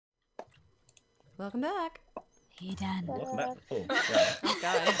Welcome back. Hey, Dan. Welcome back. Oh, yeah. Oh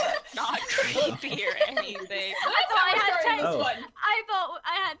god. Not creepy or anything. I thought I had time. Oh. I thought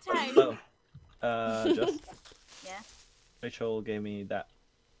I had time. Just Yeah. Rachel gave me that.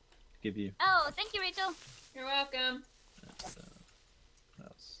 Give you. Oh, thank you, Rachel. You're welcome. What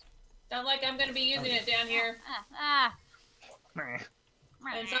else? Sound like I'm gonna be using it down here. Meh.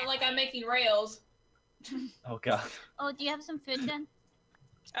 And it's not like I'm making rails. Oh god. Oh, do you have some food then?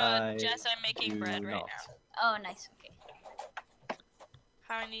 Jess, I'm making bread right now. Oh, nice. Okay.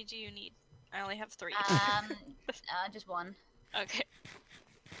 How many do you need? I only have 3. Just one. Okay.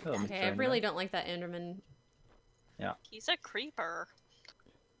 Oh, Okay, I really don't like that Enderman. Yeah. He's a creeper.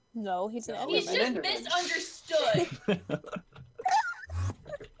 No, he's an He's Enderman. just misunderstood.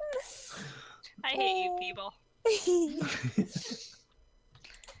 I hate you people.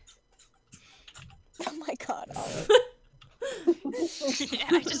 Oh my god. Olive. Yeah,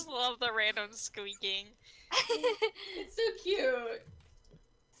 I just love the random squeaking. It's so cute.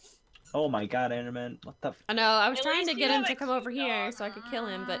 Oh my god, Enderman. What the f- I know, I was At trying least to you get him have to a come over cute here dog. so I could kill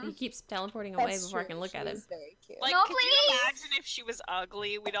him, but he keeps teleporting away That's before I true. can look at She him. is very cute. Like, No, could please! you imagine if she was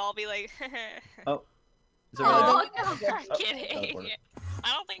ugly? We'd all be like, Oh. Is there Oh, really- no. I'm Oh, kidding. teleported.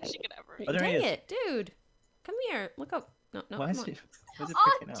 I don't think she could ever. Oh, there he Dang is. it, dude. Come here. Look up. No, no, Why come is on. he? Why is it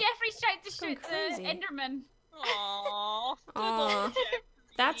Oh, freaking out? Jeffrey's trying to Going shoot the crazy. Enderman. Aww. Aw.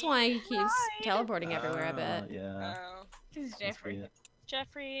 That's why he keeps Right. teleporting everywhere, I bet. Yeah. Oh, This is Must Jeffrey. be it.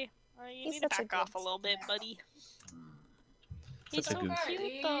 Jeffrey, you He's need to such a back off a good little bit, buddy. He's Such a so goof.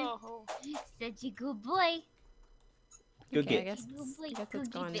 cute, though. Such a good boy. Good Okay, I get. guess, Good boy. I guess it's Cookie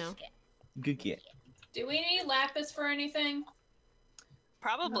gone now. biscuit. Good get. Do we need lapis for anything?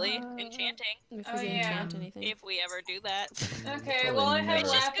 Probably enchanting, If Oh, we yeah. enchant anything. if we ever do that. Okay, Probably well I have never. Which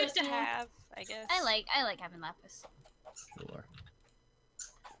is good lapis to now. have, I guess. I like having lapis. Sure.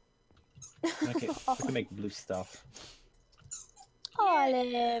 Okay, I can make blue stuff.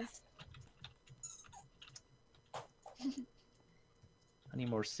 Olive. I need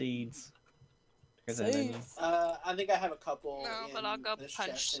more seeds. You guys have any? Seeds. I think I have a couple. No, but in I'll go this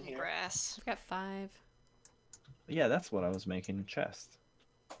punch chest in some here. grass. I've got 5. Yeah, that's what I was making. A chest.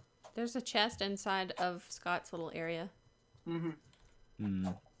 There's a chest inside of Scott's little area. Mm-hmm. Hmm.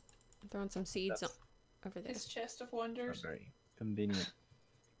 I'm throwing some seeds That's- over there. His chest of Not wonders. very convenient.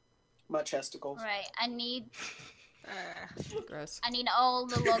 My chesticles. Right, I need Gross. all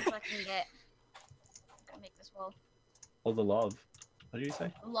the logs I can get. I'm gonna make this wall. All the love. What did you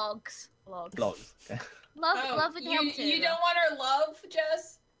say? Logs. Logs. Okay. Love would help too. you don't want our love,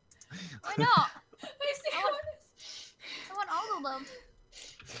 Jess? Why not? I see I how want- I want all the love.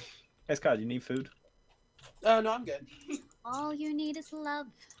 Hey Scott, you need food? Oh no, I'm good. All you need is love.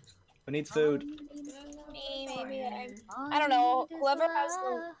 Who needs food? All you need is love. Me, maybe. All I don't you know. need is Whoever has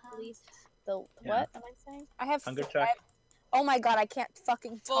love. the least. The Yeah. what am I saying? I have. Hunger I check? have- oh my god, I can't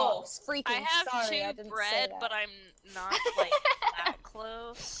fucking Full. talk. Freaking I have sorry, I 2 didn't say bread, that. but I'm not, like, that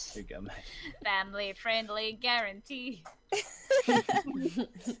close. Here you go, mate. Family friendly guarantee.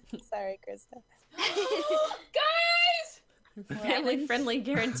 Sorry, Krista. Guys! Family friendly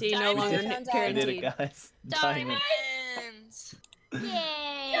guarantee, no longer Diamond. I did it, guaranteed. guys. Diamond. Diamonds!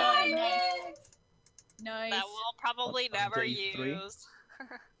 Yay! Diamonds! Nice. That we'll probably On never day 3? use.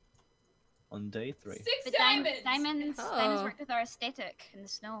 On day 3. 6 But diamonds! diamonds Oh. work with our aesthetic in the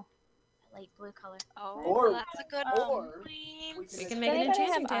snow. A light blue color. Oh, Or- that's a good or- point. We We can can make, make an Does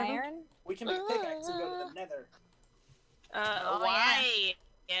anybody enchanting have table. iron? we can make pickaxe and go to the nether. Oh, Why?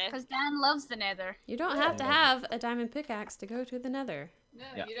 Yeah. Because Dan loves the nether. You don't have to Yeah. have a diamond pickaxe to go to the nether. No,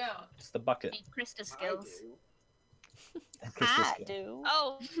 Yeah. you don't. Just the bucket. Need Krista I skills. do. And Crystal I skill. do.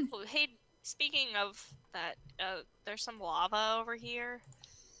 Oh, hey, speaking of that, there's some lava over here.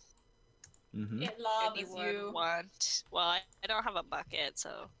 Mm-hmm. It loves Anyone you. want? Well, I don't have a bucket,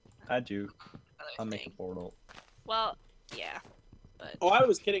 so. I do. other I'll make a thing. portal. Well, yeah, but. Oh, I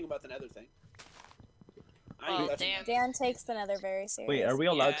was kidding about the nether thing. I ain't Well, touching damn. that. Dan takes the nether very seriously. Wait, are we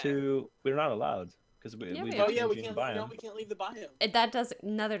allowed Yeah. to? We're not allowed because we. Yeah, we we did are. Oh yeah, we changing can't. biome. No, we can't leave the biome. That doesn't,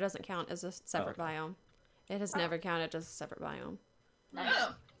 nether doesn't count as a separate Oh. biome. It has never counted as a separate biome. Nice.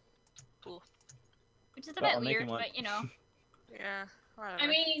 Oh. Which is a Well, bit I'm making weird, one. but you know. Yeah. Whatever. I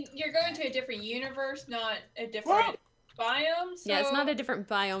mean, you're going to a different universe, not a different biome. So... Yeah, it's not a different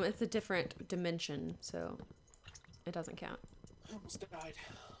biome, it's a different dimension, so it doesn't count. I almost died.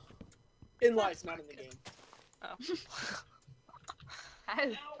 In life, not in the game. Oh. How?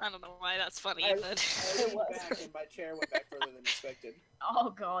 I don't know why that's funny, I but. leaned back and my chair went back further than expected. Oh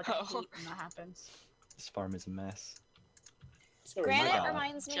god, I Oh. hate when that happens. This farm is a mess. So Granite God.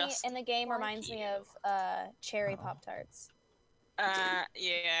 reminds me Just in the game for reminds me you. of cherry Oh. Pop Tarts.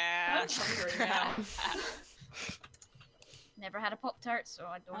 Yeah. I'm hungry now. Never had a Pop-Tart, so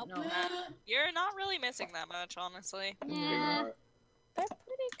I don't know. You're not really missing that much, honestly. Yeah, They're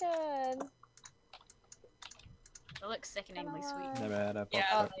pretty good. they look sickeningly sweet. Never had a Yeah,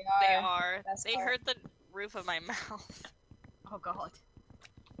 Pop-Tart. they are. Best They part. hurt the roof of my mouth. Oh god.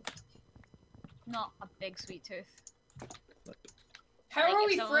 Not a big sweet tooth. How Like, are if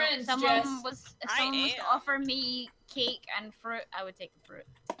we someone- friends, someone Jess? if I someone was to am. offer me cake and fruit, I would take the fruit.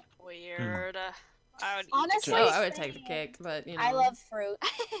 Weird. I would eat Honestly, Oh, the I would take the cake, but you know. I love fruit. I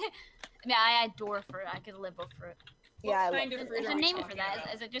mean, I adore fruit. I could live with fruit. Yeah, I What love kind of fruit There's are a we name for talking that.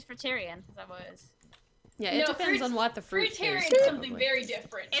 about? Is it just fruitarian? Is that what it is? Yeah, it No, depends fruit's- on what the fruit Fruitarian is. is something probably. very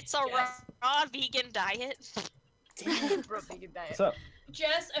different. It's a Jess. raw vegan diet. Raw vegan diet. What's up?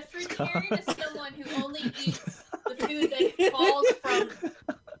 Jess, a fruitarian is someone who only eats the food that falls from.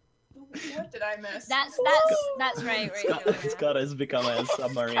 What did I miss? That's right, Rachel. Scott has become a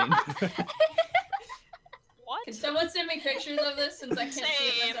submarine. What? Can someone send me pictures of this since I can't see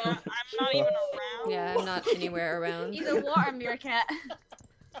it Same. myself? I'm not even around. Yeah, I'm not anywhere around. He's a water meerkat.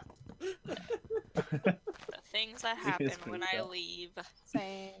 The things that happen It's when pretty I bad. leave.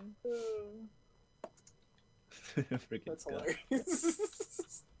 Same. Freaking That's Scott.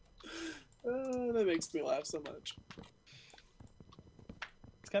 hilarious. That makes me laugh so much.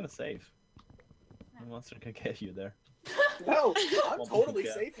 It's kind of safe. The monster can get you there. No, I'm Well, totally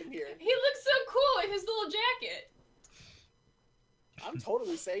yeah. safe in here. He looks so cool in his little jacket. I'm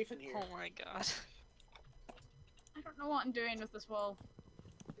totally safe in here. Oh my god. I don't know what I'm doing with this wall.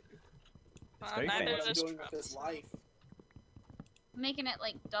 very Neither fancy. What I'm does doing with this Travis. life. I'm making it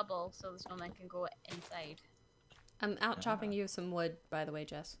like double so the snowman can go inside. I'm out chopping you some wood, by the way,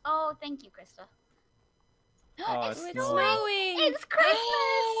 Jess. Oh, thank you, Krista. Oh, it's it's snowing! snowing! It's Christmas!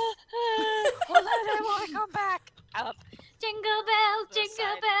 Hold on, I want to come back. Up Jingle bells, the jingle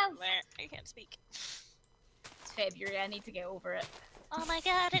side bells. there. I can't speak. It's February. I need to get over it. Oh my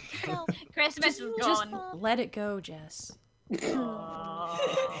god, it's so. Christmas is Just gone. let it go, Jess. Sing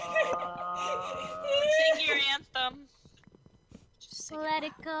your anthem. Just sing Let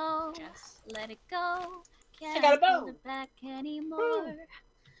it go. Yes. Let it go. Can't got a hold bow. it back anymore.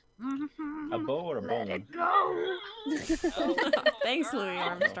 A bow or a Let bone? it go. Oh, Thanks, Louis girl.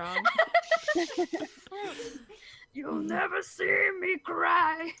 Armstrong. You'll never see me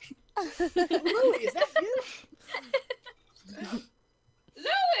cry. Louie, is that you?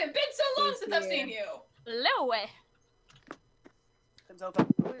 Louie, it's been so long since I've seen you. Louie. Turns out I'm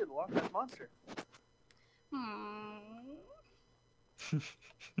Louie, the Loch Ness Monster.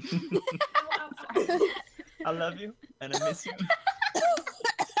 I love you and I miss you.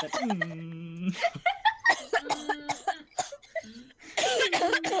 Mm.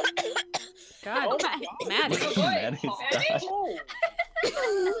 God, Oh my- Maddie. Oh boy. Maddie's Maddie? died. Oh,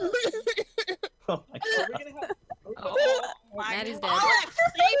 Oh my are god. we gonna have? Oh my Maddie's god. dead. Olive,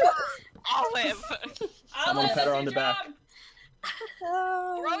 save her! Olive! Someone Olive, pat her that's on the your back. job.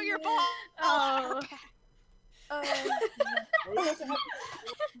 Throw your ball! Oh. Are we about to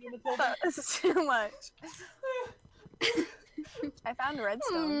have? This is too much. I found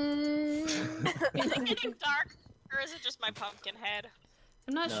redstone. Is it getting dark? Or is it just my pumpkin head?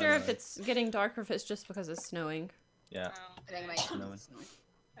 I'm not No, sure no. if it's getting dark or if it's just because it's snowing. Yeah. Oh, I think my No.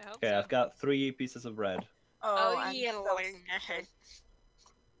 I hope Okay, so. I've got 3 pieces of bread. Oh, I'm yeah. so-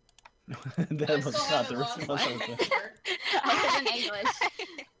 That I was still not haven't the lost response. my I was anger. I was in English.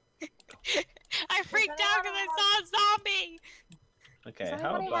 I freaked out because I saw a zombie! Okay, Does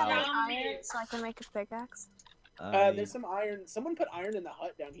how anybody have about any iron so I can make a pickaxe? There's some iron. Someone put iron in the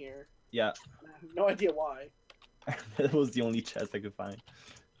hut down here. Yeah, I have no idea why. that was the only chest I could find.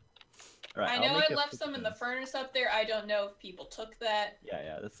 Right, I I'll know make I a left some in the pickaxe. furnace up there. I don't know if people took that.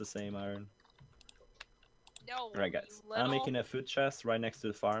 Yeah, that's the same iron. No, Alright guys, you I'm little... making a food chest right next to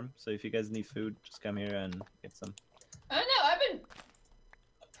the farm, so if you guys need food, just come here and get some. I don't know. I've been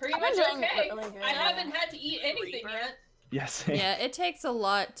pretty I've been much doing okay. really good. I haven't had to eat anything Reaper. yet. Yes. Yeah, it takes a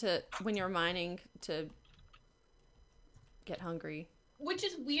lot to when you're mining to get hungry. Which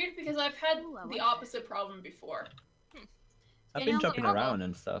is weird because I've had Ooh, I the like opposite problem before. I've You been know, jumping look, around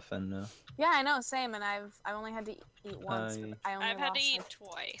and stuff, and Yeah, I know, same. And I've only had to eat once. But I only I've had to lost, eat like,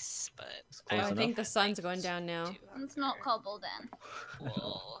 twice, but it's Oh, close I enough. think the sun's going down now. It's not cobble then.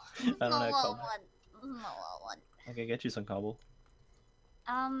 Whoa. I don't know. It's Cobble. not one. I can get you some cobble.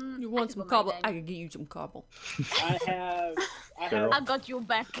 You I want could some go cobble? mine I then. could get you some cobble. I have. Girl. I got you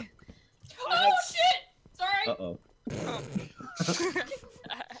back. Oh shit! Sorry. Uh oh.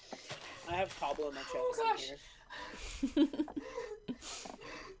 I have cobble in my chest. Oh, in gosh. here.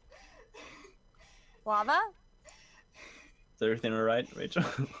 lava? Is everything alright, Rachel?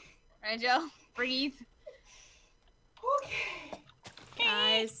 Rachel, breathe. Okay.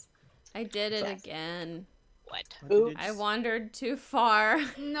 Guys, I did it Sorry. again. What? What did you Oops. I wandered too far.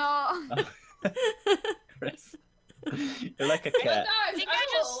 No. Chris. You're like a Oh cat. gosh, think I'm I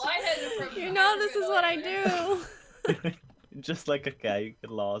a just- little lightheaded from You know this is what I hyperventilating. do. Just like a cat, you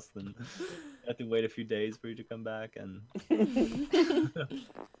get lost and you have to wait a few days for you to come back. And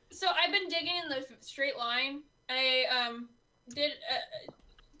So I've been digging in the straight line. I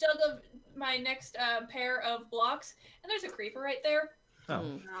dug my next pair of blocks, and there's a creeper right there. oh,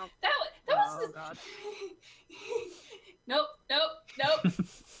 Mm. That was Oh, the... God. Nope.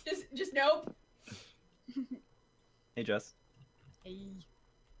 just nope. hey Jess. Hey.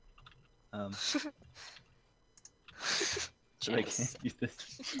 Should I Jess. use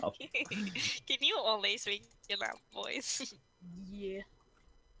this? Oh, Can you only speak in that voice? Yeah.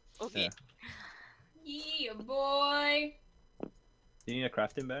 Okay. Yeah, boy. do you need a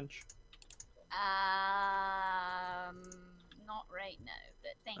crafting bench? Not right now,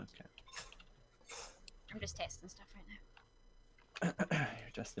 but thank you. Okay. I'm just testing stuff right now.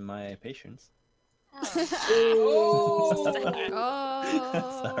 You're testing my patience. Oh.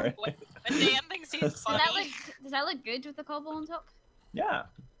 Oh. Sorry. When Dan thinks he's Does funny. that look good with the cobble on top? Yeah,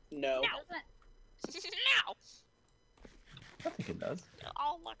 No. Doesn't it? No! I think it does. It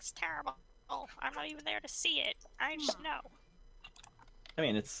all looks terrible. I'm not even there to see it. I just know. I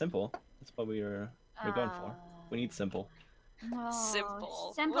mean, it's simple. That's what we're going for. We need simple. No,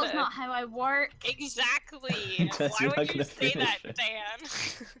 Simple. Simple's What a- not how I work. Exactly. Jess, Why you're not would you gonna say that, finish it.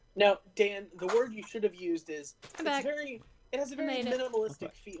 Dan? No, Dan, the word you should have used is I'm it's back. very it has a very made it.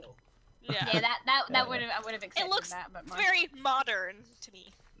 minimalistic feel. Yeah. Yeah, that Yeah. would have I would have accepted looks that, but more. Very modern to me.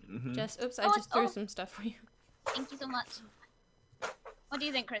 Mm-hmm. Oops, I Oh, just threw oh. some stuff for you. Thank you so much. What do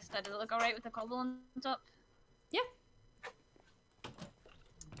you think, Krista? Does it look alright with the cobble on top?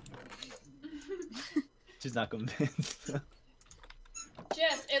 She's not convinced.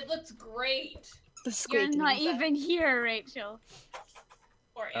 Jess, it looks great. The You're squeaking not sound. even here, Rachel.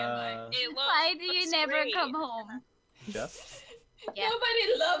 Or am I? It looks, Why do you looks never great. come home? Jess, Yeah.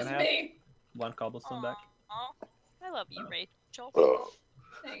 Nobody loves Can I have- me. one cobblestone back. Aw, I love you, Rachel.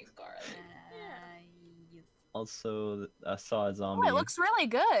 Thanks, Carly. Yes. Also, I saw a Oh, zombie. it looks really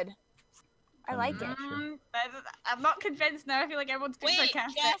good. I like it. Sure. I'm not convinced now. I feel like everyone's being Wait,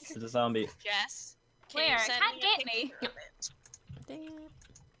 sarcastic. Jess. There's a zombie. Jess. Can Where? You send Can't me a get me. picture of it? Dang it.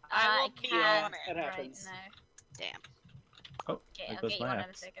 I will be can't on That it. right happens. now. Damn. Oh, Okay, there I'll goes get you my one in a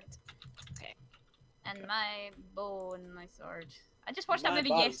axe. second. Okay. And my bow and my sword. I just watched that My movie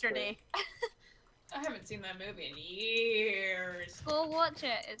body yesterday. I haven't seen that movie in years. Go watch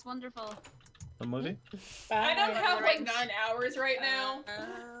it. It's wonderful. A movie? I don't Lord of have the like Rings. 9 hours right now.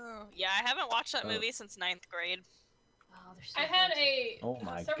 Oh. Yeah, I haven't watched that Oh. movie since 9th grade. Oh, they're so I had good. a Oh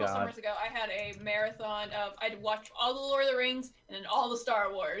my several God. summers ago. I had a marathon of I'd watch all the Lord of the Rings and then all the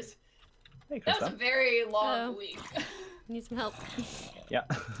Star Wars. Hey, That was a Krista. very long Hello. week. Need some help. Yeah.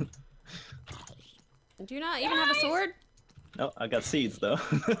 Do you not even have a sword? No, I got seeds though.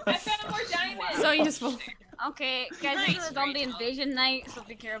 I found more diamonds. So useful. Okay, guys, this Nice, is a zombie Rachel. invasion night, so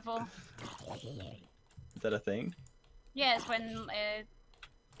be careful. Is that a thing? Yeah, it's when,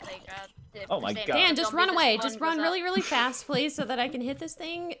 the Oh my percent God. of Dan, just zombies run that away. spawn Just run goes really, up. really fast, please, so that I can hit this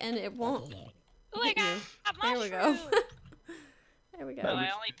thing and it won't Oh, I hit you. got There we go. mushroom. There we Oh, go. No, I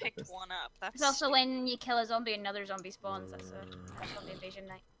you only should picked this. one up. That's It's also when you kill a zombie, another zombie spawns. That's a zombie invasion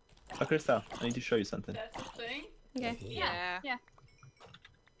night. Oh, Krista, I need to show you something. That's the thing. Okay. Yeah. Yeah.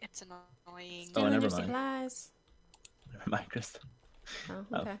 It's annoying. Oh, Stealing never your mind. supplies. Never mind, Krista. Oh,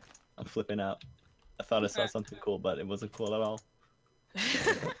 Oh. okay. I'm flipping out. I thought I saw something cool, but it wasn't cool at all.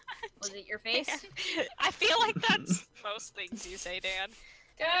 Was it your face? I feel like that's most things you say, Dan.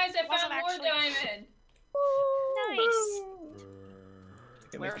 Guys, I Wasn't found more actually- diamond. Nice.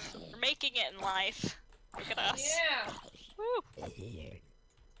 Okay, We're, wait. we're making it in life. Look at us. Yeah. Woo.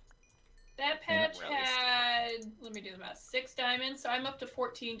 That patch really had, let me do the math, 6 diamonds, so I'm up to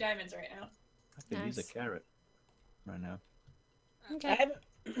 14 diamonds right now. I could use a Nice. carrot right now. I Okay. haven't.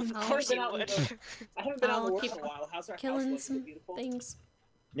 Of I course haven't been you out in would. the, I haven't been out in I'll the world keep in a while. How's our house Killing look? Is it some beautiful? things.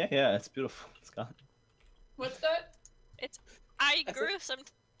 Yeah, it's beautiful. It's got. What's that? I That's grew some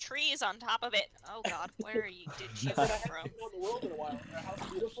trees on top of it. Oh god, where did you I come said I haven't from? been out in the world in a while. Is our house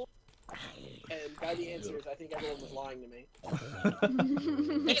beautiful? And by the answers, I think everyone was lying to me.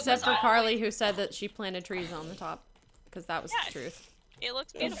 It Except was for all- Carly, who said that she planted trees on the top. Because that was Yeah. the truth. It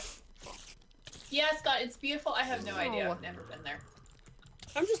looks beautiful. Yeah, Scott, it's beautiful. I have no idea. Oh. I've never been there.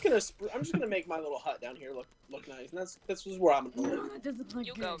 I'm just gonna make my little hut down here look nice, and that's where I'm gonna live. It doesn't look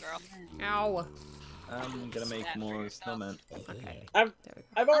You good. go, girl. Ow. I'm gonna make That for more yourself. snowmen. Okay. I've There we go.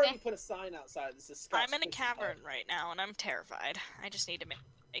 I've already Okay. put a sign outside. This is I'm in a cavern right now, and I'm terrified. I just need to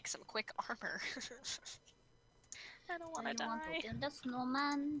make some quick armor. I don't want to I want die. to build a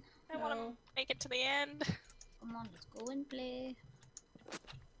snowman. I want to make it to the end. Come on, let's go and play.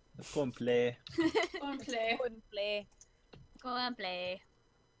 Let's go and play. Go and play. Wouldn't play. Go and play.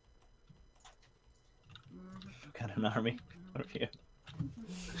 I've got an army over here.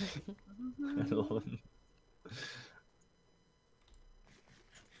 I love them.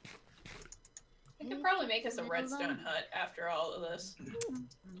 I could probably make us a redstone hut after all of this.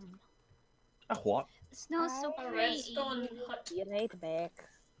 A what? The snow's so A pretty. redstone hut. Be right back.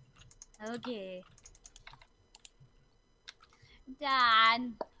 Okay.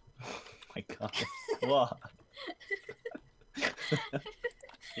 Dan. Oh my god. What?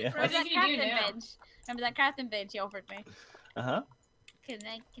 Yeah. What Remember that did you do crafting now? bench? Remember that crafting bench you offered me? Uh-huh. Can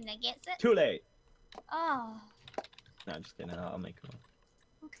I get it? Too late. Oh, No, I'm just kidding. I'll make one.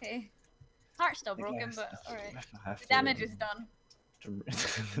 okay. Heart's still I think broken, I but have- alright. I have The to- damage is done. to-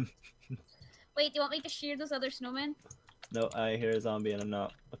 Wait, do you want me to shear those other snowmen? No, I hear a zombie and I'm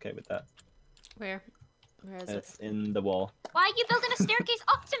not okay with that. Where? Where is it? It's in the wall. Why are you building a staircase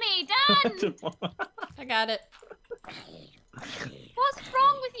up to me, Dan? I I got it. What's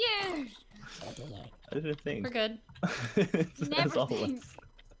wrong with you? didn't think. We're good. As Never always. think.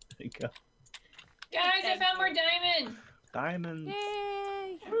 There you go. Guys, I found more diamond! Diamonds.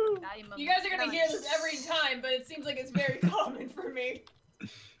 Yay! Diamond You guys are gonna hear diamond. this every time, but it seems like it's very common for me.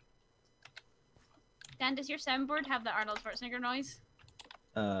 Dan, does your soundboard have the Arnold Schwarzenegger noise?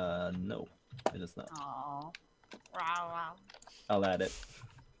 No, it does not. Oh. Wow. I'll add it.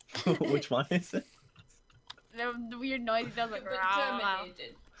 Which one is it? The weird noise he does like But wow.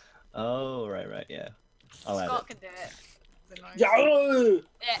 terminated. Oh, right, yeah. I'll add Scott it. can do it. The noise. Yeah.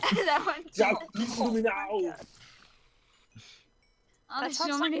 Yeah, that one. Yeah. Now. Oh, That there's so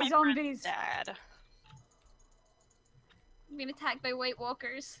sounds like many my friend's zombies. Dad. I'm being attacked by White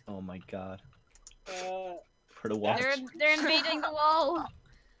Walkers. Oh my god. For the That's- watch. They're invading the wall.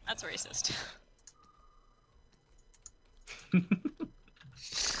 That's racist.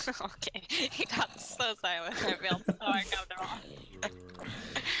 Okay, he got so silent. I feel so uncomfortable.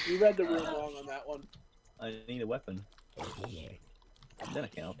 You read the room wrong on that one. I need a weapon. Then I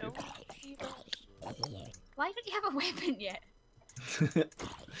can help No. Why don't you have a weapon yet? you.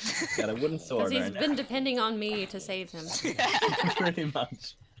 Got a wooden Because sword he's right been depending on me to save him. now. Pretty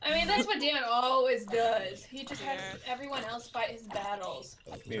much. I mean, that's what Dan always does. He just has Yeah. everyone else fight his battles.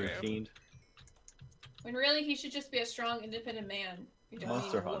 You're a True. fiend. When really he should just be a strong, independent man. You don't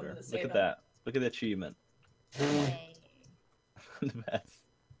Monster need a woman hunter. to Look save at him. that. Look at the achievement. Hey. The best.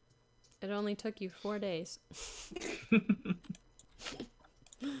 It only took you 4 days.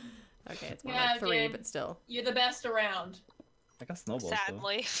 Okay, it's more Yeah, like 3, dude. but still. You're the best around. I got snowballs though.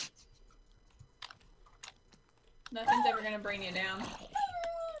 Sadly. Nothing's ever gonna bring you down.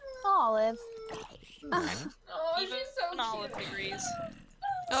 Olive. Oh, Even she's so Olive cute. agrees.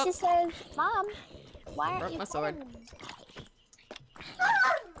 Oh. She says, Mom, why Broke aren't you my sword. playing?"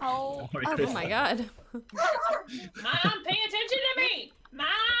 Oh, Merry Oh Christmas. my god. Mom, pay attention to me!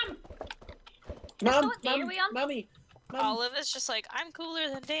 Mom! Mom, what day are Mom, we on? Mommy. Mom. Olive is just like, I'm cooler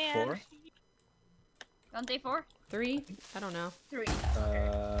than Dan. 4? On day 4? 3? I don't know. 3.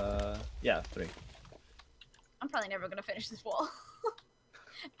 Yeah, 3. I'm probably never gonna finish this wall.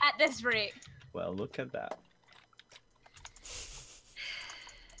 At this rate. Well, look at that.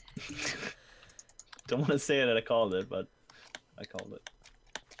 Don't want to say that I called it, but I called it.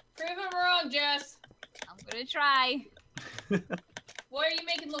 Prove him wrong, Jess. I'm gonna try. What are you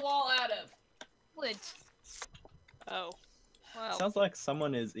making the wall out of? Wood. Oh. Well, Sounds like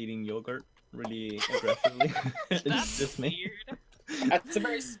someone is eating yogurt really aggressively. It's that's just me. weird. That's a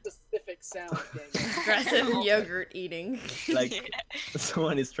very specific sound, Daniel. Aggressive yogurt eating. Like Yeah.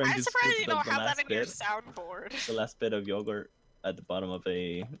 someone is trying I'm to surprised scoop you the, don't the have that last in your bit, soundboard. the last bit of yogurt at the bottom of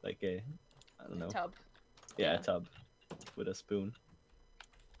a I don't know, Tub. yeah, Yeah. a tub with a spoon.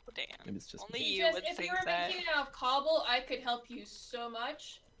 Oh, damn. Maybe it's just Only me. See, you Jess, would if you think were that. making it out of cobble, I could help you so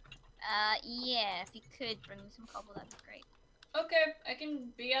much. Yeah, if you could bring me some cobble, that'd be great. Okay, I can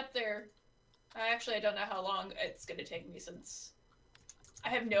be up there. I don't know how long it's gonna take me since I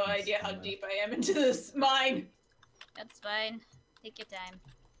have no idea how deep I am into this mine, That's fine. Take your time.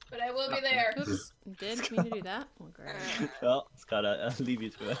 but I will be there. Oops. Did mean to do that? Well, great. Well, Scott, I'll leave you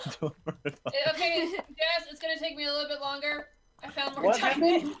to it. Don't worry about it. Okay, Jess, it's gonna take me a little bit longer. I found more What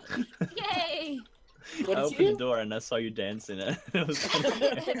diamond. Yay! What I did opened you the do? door and I saw you dancing. It was kind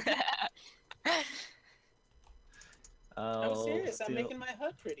of I'm I'll serious. I'm steal making my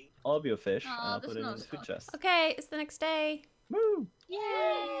hut pretty. all of your fish and Aw, I'll this put it in smells the food good. chest. Okay, it's the next day. Woo!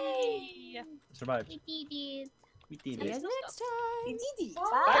 Yay! Survived. We did it. We did See you it. guys next time.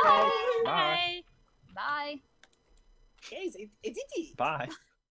 Bye, guys. Bye. Bye. Guys, it's Bye.